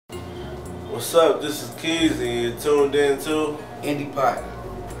What's up? This is Keys and you're tuned in to Indie Pot.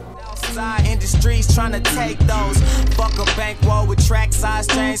 Outside industries trying to take those. Fuck a bankroll with track size,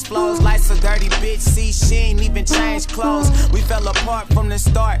 change flows. Life's a dirty bitch, see she ain't even changed clothes. We fell apart from the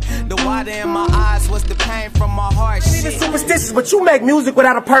start. The water in my eyes was the pain from my heart. Shit. Superstitious, but you make music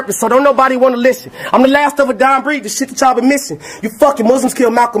without a purpose, so don't nobody want to listen. I'm the last of a dying breed, the shit that y'all been missing. You fucking Muslims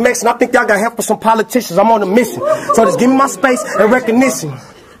kill Malcolm X, and I think y'all got help from some politicians. I'm on a mission, so just give me my space and recognition.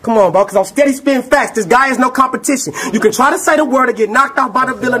 Come on, bro, because I'm steady spitting facts. This guy is no competition. You can try to say the word or get knocked out by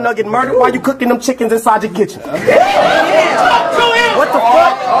the villain or get murdered while you cooking them chickens inside your kitchen. What the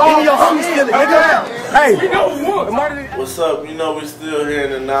fuck? Give me your homie still it, nigga. Hey. What's up? You know we still here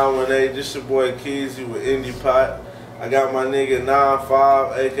in the 918. This your boy Keezy with Indie Pot. I got my nigga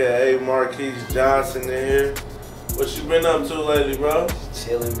 95, aka Marquise Johnson in here. What you been up to lately, bro?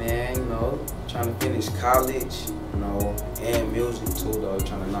 Chilling, man, you know, trying to finish college, you know, and music too, though,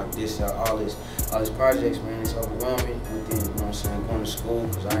 trying to knock this out, all these projects, man, it's overwhelming. And then, you know what I'm saying, going to school,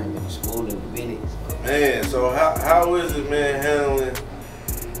 because I ain't been to school in a minute. Man, so how is it, man, handling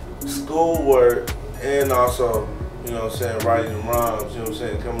schoolwork and also, you know what I'm saying, writing rhymes, you know what I'm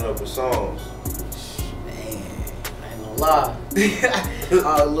saying, coming up with songs? Lie.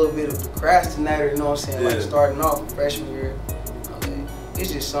 A little bit of procrastinator, you know what I'm saying? Like starting off freshman year.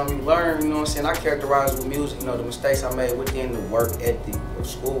 It's just something you learn, you know what I'm saying? I characterize with music, you know, the mistakes I made within the work ethic of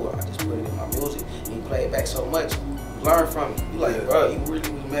school. I just put it in my music and you play it back so much. You learn from it. You like, bro, you really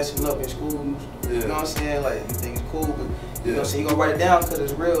was messing up in school. You know what I'm saying? Like, you think it's cool, but you know what I'm saying? You gonna write it down because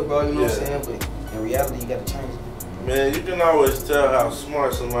it's real, bro, you know what I'm saying? But in reality, you gotta change it. Man, you can always tell how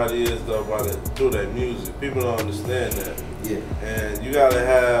smart somebody is though through their music. People don't understand that. Yeah. And you gotta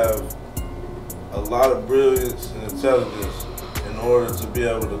have a lot of brilliance and intelligence in order to be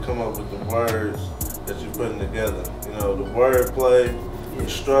able to come up with the words that you're putting together. You know, the wordplay, the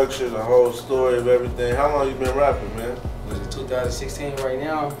structure, the whole story of everything. How long you been rapping, man? Was it 2016 right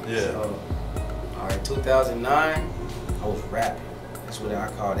now? Yeah. So, all right, 2009, I was rapping. That's what I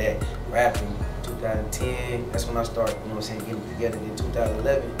call that, rapping. 2010, that's when I started, you know what I'm saying, getting together. In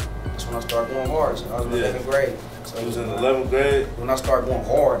 2011, that's when I started going hard. So I was in 11th grade. So you was in 11th grade? When I started going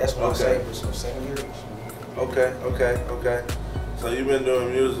hard, that's when I saved it. So 7 years. Okay. So you've been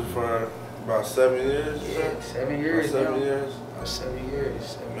doing music for about 7 years? Yeah, 7 years. About 7 years? About 7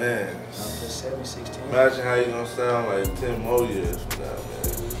 years. Man. 7, 16. Imagine how you gonna sound like 10 more years from now,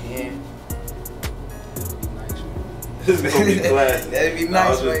 man. Yeah. It's gonna be classic. That'd be nice. I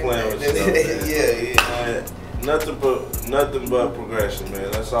was just playing with you. Yeah. Nothing but progression,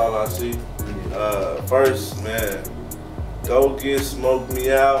 man. That's all I see. First, man, go get Smoke Me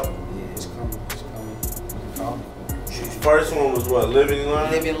Out. Yeah, it's coming. First one was what? Live and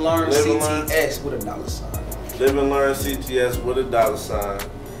Learn? Live and Learn CTS with a $. Live and Learn CTS with a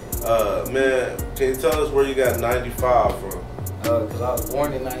 $. Man, can you tell us where you got 95 from? Because I was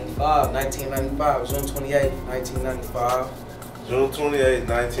born in 1995, June 28, 1995. June 28,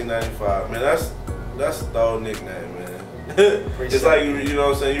 1995. Man, that's a thorough nickname, man. It's like, you know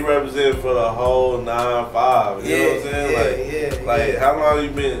what I'm saying, you represent for the whole 9-5. You know what I'm saying? Like, how long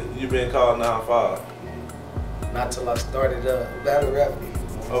you been called 9-5? Not till I started battle rapping.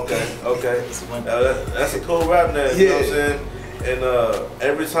 Okay. That's a cool rap name, you know what I'm saying? And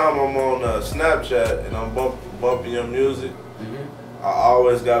every time I'm on Snapchat and I'm bumping your music, I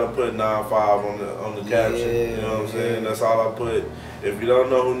always gotta put 9-5 on the caption. You know what I'm saying? That's all I put. If you don't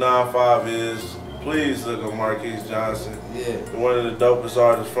know who 9-5 is, please look at Marquise Johnson. Yeah. One of the dopest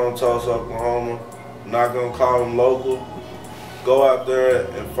artists from Tulsa, Oklahoma. I'm not gonna call him local. Go out there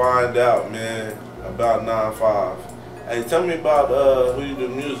and find out, man, about 9-5. Hey, tell me about who you do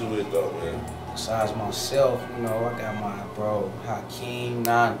music with though, man. Besides myself, you know, I got my bro Hakeem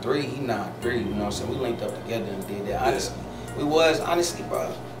 9-3. He 9-3. You know what I'm saying? We linked up together and did that. Honestly. Honestly,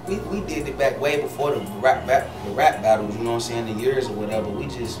 bro, we did it back way before the rap battles, you know what I'm saying, the years or whatever.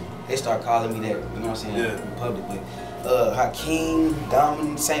 They start calling me that, you know what I'm saying, in public. But Hakeem,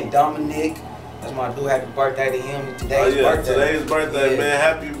 St. Dominic, that's my dude, happy birthday to him. Today's birthday. Today's birthday, man.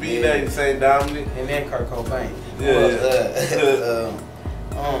 Happy B-Day to St. Dominic. And then Kurt Cobain.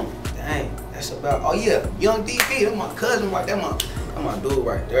 Dang, that's about, Young DB, that's my cousin right there, that's my dude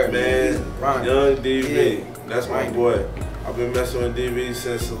right there, man. Young DB, that's my boy. I've been messing with DB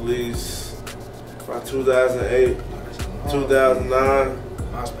since at least about 2008, 2009.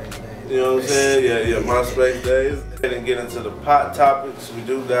 MySpace days. You know what I'm saying? Yeah, MySpace days. And get into the pot topics. We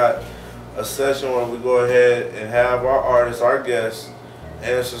do got a session where we go ahead and have our artists, our guests,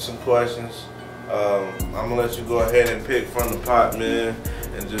 answer some questions. I'm gonna let you go ahead and pick from the pot, man,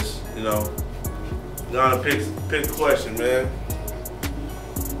 and just, you know, pick a question, man.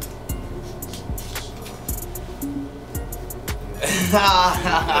 Okay,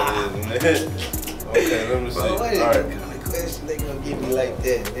 let me see. Bro, what All right. kind of question they gonna give me like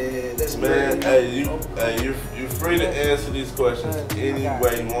that, man? That's Man, crazy. you're free to answer these questions any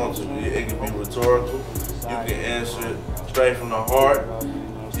way you want to. It can be rhetorical. You can answer it straight from the heart.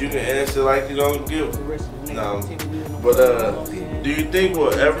 You can answer like you don't give. No, but do you think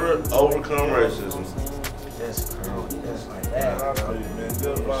we'll ever overcome racism? That's crazy. That's like that. Man,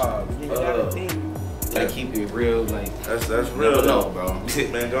 good vibe. Gotta keep it real, like That's real though, bro.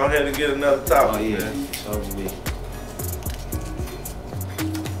 Man, go ahead and get another topic, Oh yeah, man. so be.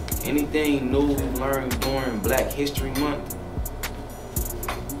 Anything new learned during Black History Month?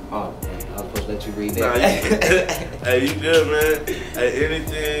 Oh, man, I was supposed to let you read Nah, that. hey, you good, man? Hey,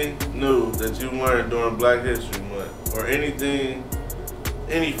 anything new that you learned during Black History Month, or any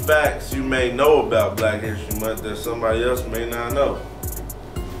facts you may know about Black History Month that somebody else may not know?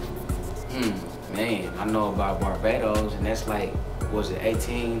 Man, I know about Barbados, and that's like, was it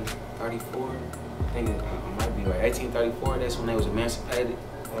 1834? I think it might be right. 1834, that's when they was emancipated.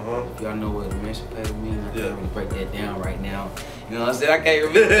 If y'all know what emancipated means, I can't really break that down right now. You know what I'm saying? I can't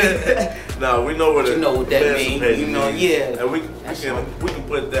remember. No, we know what you know what that means. You know, yeah. And we can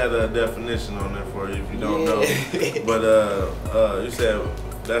put that definition on there for you if you don't know. But you said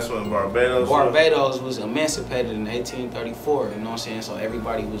that's when Barbados was emancipated in 1834. You know what I'm saying? So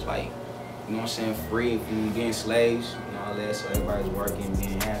everybody was like, you know what I'm saying, free from being slaves and all that. So everybody was working,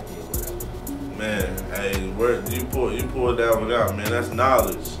 being happy or whatever. Man, hey, you pulled that one out, man. That's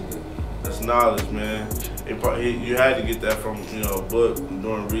knowledge. That's knowledge, man. You had to get that from a book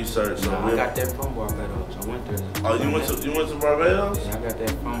doing research. So I got that from Barbados. I went there. Oh, you went to Barbados? Yeah, I got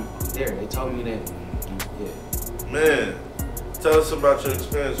that from there. They told me that. Yeah. Man, tell us about your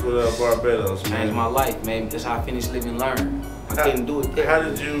experience with Barbados. Man. Changed my life, man. That's how I finished living and learn. I couldn't do it there.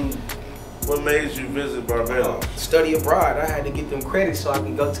 What made you visit Barbados? Study abroad. I had to get them credits so I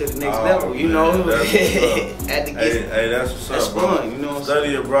could go to the next level. You man, know, that's had to get. Hey, that's what's that's up, fun. bro. You know, what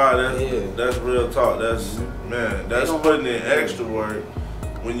Study abroad. Yeah. That's real talk. That's man. That's putting in extra work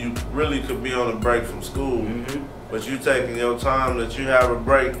when you really could be on a break from school, but you taking your time that you have a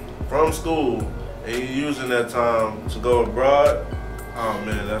break from school and you using that time to go abroad. Oh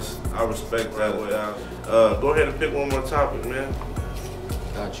man, I respect that way. Go ahead and pick one more topic, man.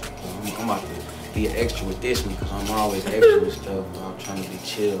 Got you. I'm about to be an extra with this one because I'm always extra with stuff. I'm trying to be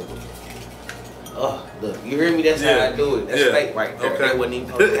chill. Oh, look, you hear me? That's how I do it. That's fake right there. Okay. That wasn't even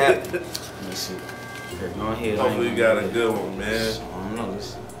supposed to happen. Let me see. Here, go ahead. Hopefully you got a good one, man. I don't know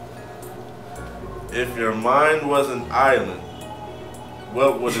this. If your mind was an island,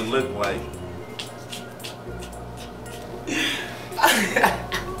 what would it look like?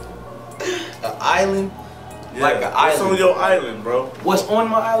 An island? Yeah. Like an island. What's on your island, bro? What's on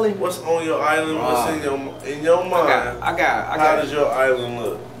my island? What's on your island? What's in your mind? I got. How does your island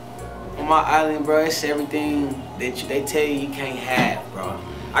look? On my island, bro, it's everything that they tell you can't have, bro.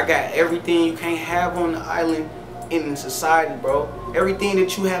 I got everything you can't have on the island in society, bro. Everything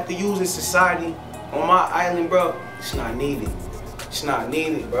that you have to use in society on my island, bro, it's not needed. It's not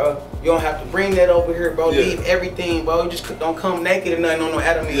needed, bro. You don't have to bring that over here, bro. Yeah. Leave everything, bro. You just don't come naked or nothing on no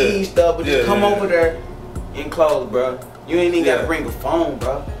Adam and Eve stuff, but just come over there in clothes, bro. You ain't even gotta bring a phone,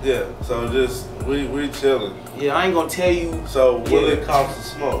 bro. Yeah, so just we chilling. Yeah, I ain't gonna tell you. So will it cost to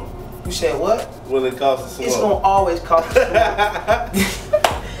smoke? You said what? Will it cost to smoke? It's gonna always cost you.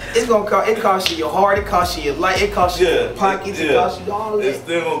 It's gonna cost. It costs you your heart. It costs you your life. It costs you your pockets. It costs you all of It's that.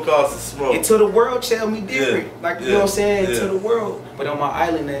 still gonna cost to smoke. Until the world tell me different. Yeah. Like, you know what I'm saying? Yeah. To the world. But on my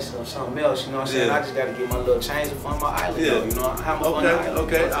island, that's something else. You know what I'm saying? Yeah. I just gotta get my little change from my island. Yeah. Though, you know how much on the island.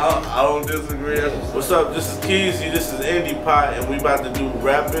 Okay. You know what I'm saying? I don't disagree. What's up? This is Keezy. This is Indie Pot, and we about to do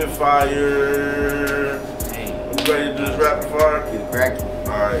rapid fire. Hey, You ready to do this rapid fire? get it cracking.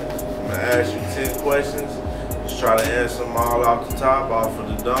 All right. I'm gonna ask you 10 questions. Just try to answer them all off the top, off of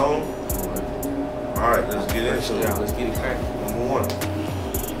the dome. All right, let's get into it. Let's get it cracking. Number 1.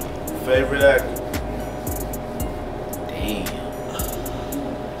 Favorite actor? Damn.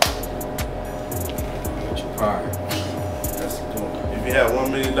 Richard Pryor. That's a good one. If you had $1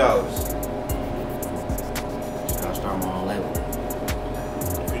 million, I'll start my own label.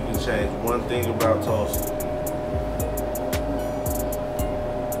 if you could change one thing about Tulsa,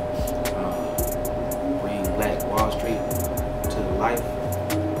 Bring Black Wall Street to life.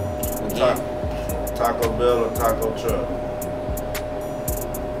 Again. Taco Bell or Taco Truck?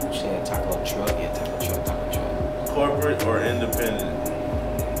 You said taco truck, yeah, taco truck. Corporate or independent?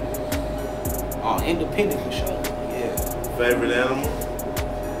 Oh, independent for sure. Yeah. Favorite animal?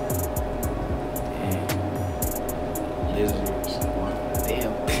 Damn. Lizards.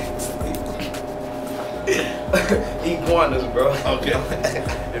 Damn. Eat want us, bro. Okay.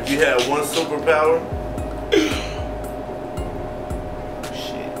 If you had one superpower.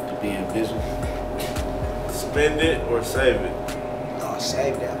 Shit, to be invisible. Spend it or save it. No,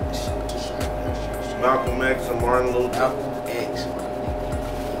 save that shit. Malcolm X and Martin Luther. Malcolm X.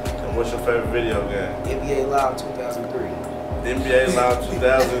 And what's your favorite video game? NBA Live 2003. NBA Live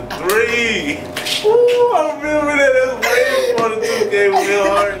 2003. Ooh, I remember that. That's way before the 2K went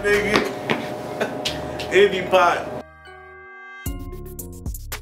hard, nigga. Indie Pot.